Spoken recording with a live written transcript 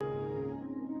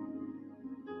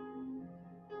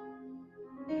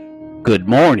Good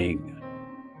morning,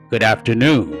 good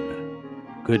afternoon,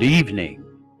 good evening,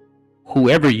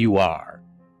 whoever you are,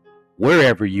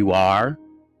 wherever you are,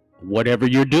 whatever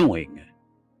you're doing.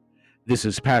 This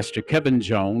is Pastor Kevin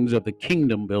Jones of the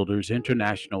Kingdom Builders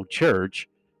International Church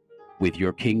with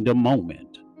your Kingdom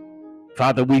Moment.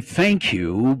 Father, we thank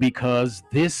you because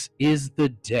this is the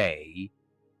day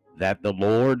that the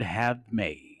Lord hath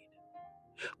made.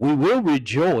 We will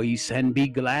rejoice and be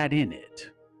glad in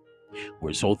it.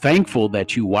 We're so thankful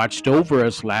that you watched over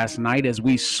us last night as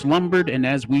we slumbered and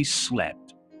as we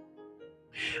slept.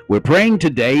 We're praying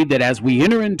today that as we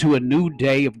enter into a new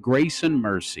day of grace and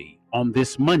mercy on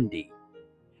this Monday,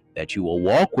 that you will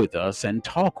walk with us and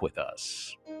talk with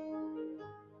us.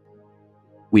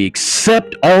 We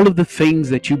accept all of the things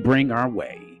that you bring our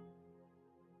way.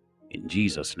 In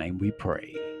Jesus' name we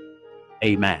pray.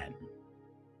 Amen.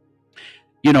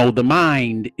 You know, the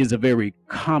mind is a very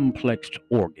complex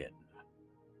organ.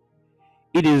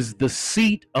 It is the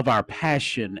seat of our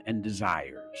passion and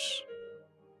desires.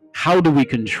 How do we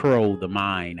control the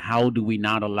mind? How do we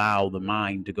not allow the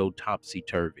mind to go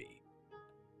topsy-turvy?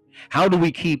 How do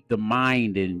we keep the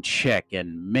mind in check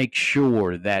and make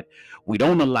sure that we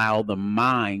don't allow the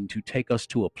mind to take us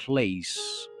to a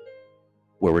place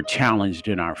where we're challenged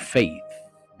in our faith?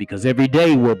 Because every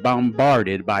day we're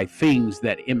bombarded by things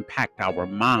that impact our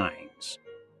minds.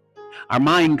 Our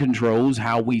mind controls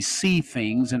how we see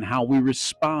things and how we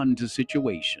respond to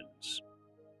situations.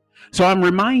 So I'm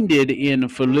reminded in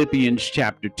Philippians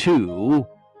chapter 2,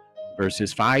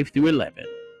 verses 5 through 11.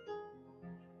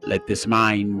 Let this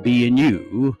mind be in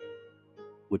you,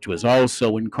 which was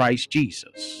also in Christ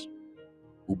Jesus,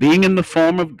 who being in the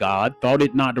form of God, thought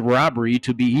it not robbery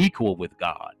to be equal with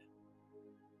God,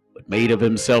 but made of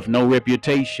himself no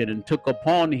reputation, and took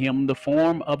upon him the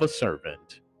form of a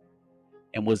servant,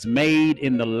 and was made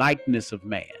in the likeness of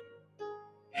man.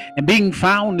 And being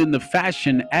found in the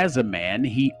fashion as a man,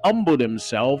 he humbled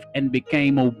himself and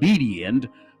became obedient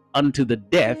unto the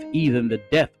death, even the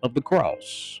death of the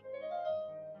cross.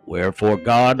 Wherefore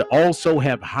God also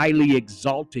have highly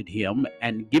exalted him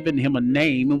and given him a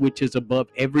name which is above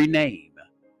every name,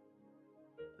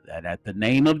 that at the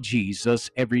name of Jesus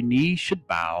every knee should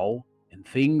bow, and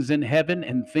things in heaven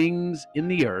and things in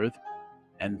the earth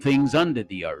and things under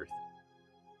the earth,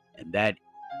 and that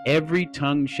every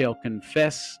tongue shall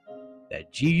confess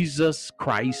that Jesus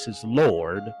Christ is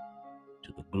Lord,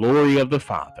 to the glory of the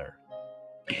Father.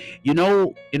 You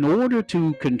know, in order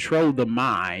to control the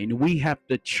mind, we have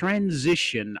to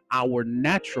transition our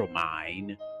natural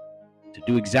mind to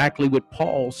do exactly what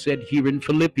Paul said here in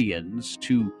Philippians,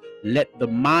 to let the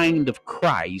mind of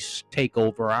Christ take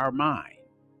over our mind.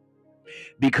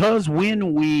 Because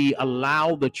when we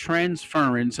allow the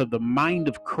transference of the mind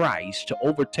of Christ to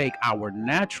overtake our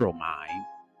natural mind,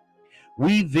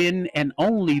 we then and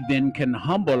only then can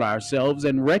humble ourselves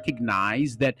and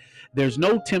recognize that there's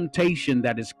no temptation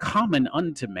that is common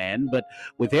unto man, but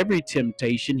with every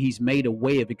temptation, he's made a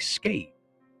way of escape.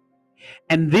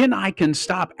 And then I can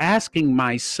stop asking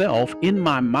myself in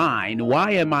my mind,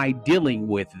 why am I dealing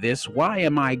with this? Why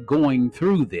am I going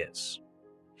through this?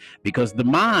 Because the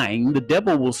mind, the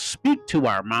devil will speak to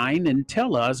our mind and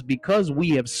tell us, because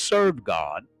we have served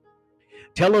God,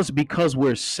 tell us because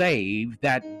we're saved,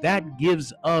 that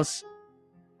gives us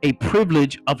a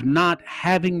privilege of not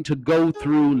having to go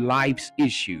through life's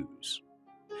issues.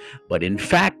 But in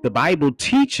fact, the Bible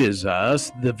teaches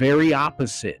us the very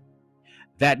opposite,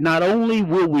 that not only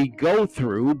will we go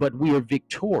through, but we are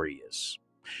victorious.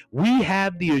 We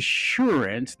have the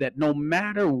assurance that no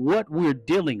matter what we're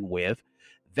dealing with,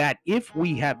 that if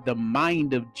we have the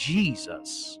mind of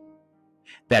Jesus,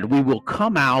 that we will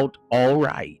come out all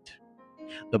right.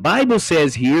 The Bible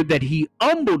says here that he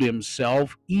humbled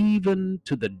himself even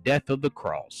to the death of the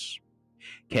cross.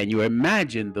 Can you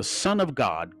imagine the Son of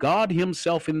God, God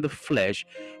himself in the flesh,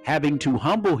 having to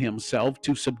humble himself,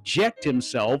 to subject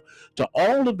himself to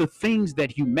all of the things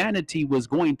that humanity was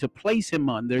going to place him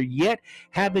under, yet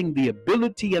having the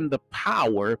ability and the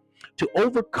power to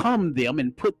overcome them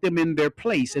and put them in their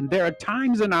place? And there are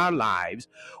times in our lives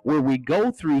where we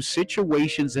go through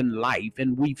situations in life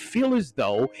and we feel as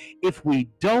though if we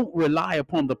don't rely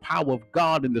upon the power of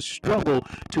God and the struggle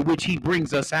to which he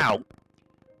brings us out,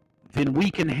 then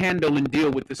we can handle and deal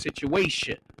with the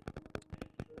situation.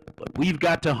 But we've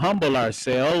got to humble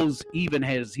ourselves, even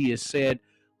as he has said,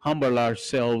 humble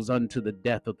ourselves unto the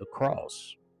death of the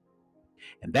cross.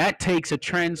 And that takes a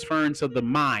transference of the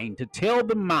mind to tell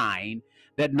the mind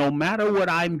that no matter what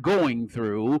I'm going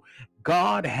through,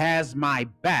 God has my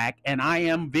back and I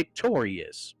am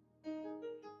victorious.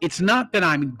 It's not that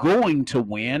I'm going to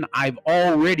win. I've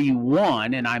already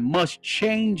won, and I must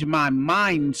change my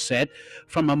mindset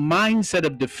from a mindset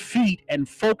of defeat and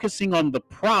focusing on the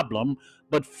problem,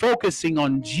 but focusing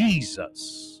on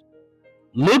Jesus,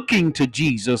 looking to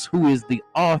Jesus, who is the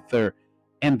author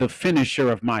and the finisher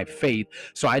of my faith.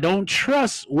 So I don't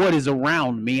trust what is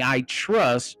around me. I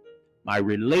trust my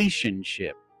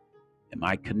relationship and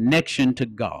my connection to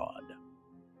God.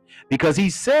 Because he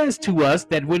says to us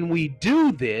that when we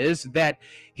do this, that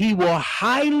he will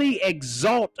highly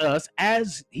exalt us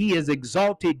as he has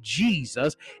exalted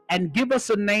Jesus and give us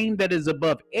a name that is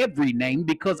above every name,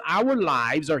 because our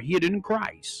lives are hidden in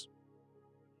Christ.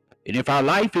 And if our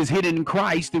life is hidden in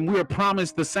Christ, then we are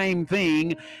promised the same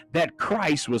thing that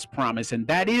Christ was promised, and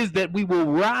that is that we will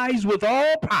rise with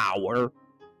all power,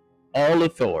 all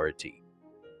authority.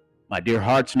 My dear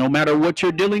hearts, no matter what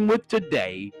you're dealing with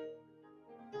today,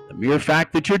 the mere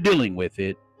fact that you're dealing with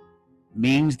it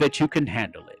means that you can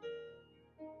handle it.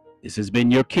 This has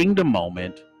been your Kingdom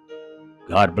Moment.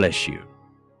 God bless you.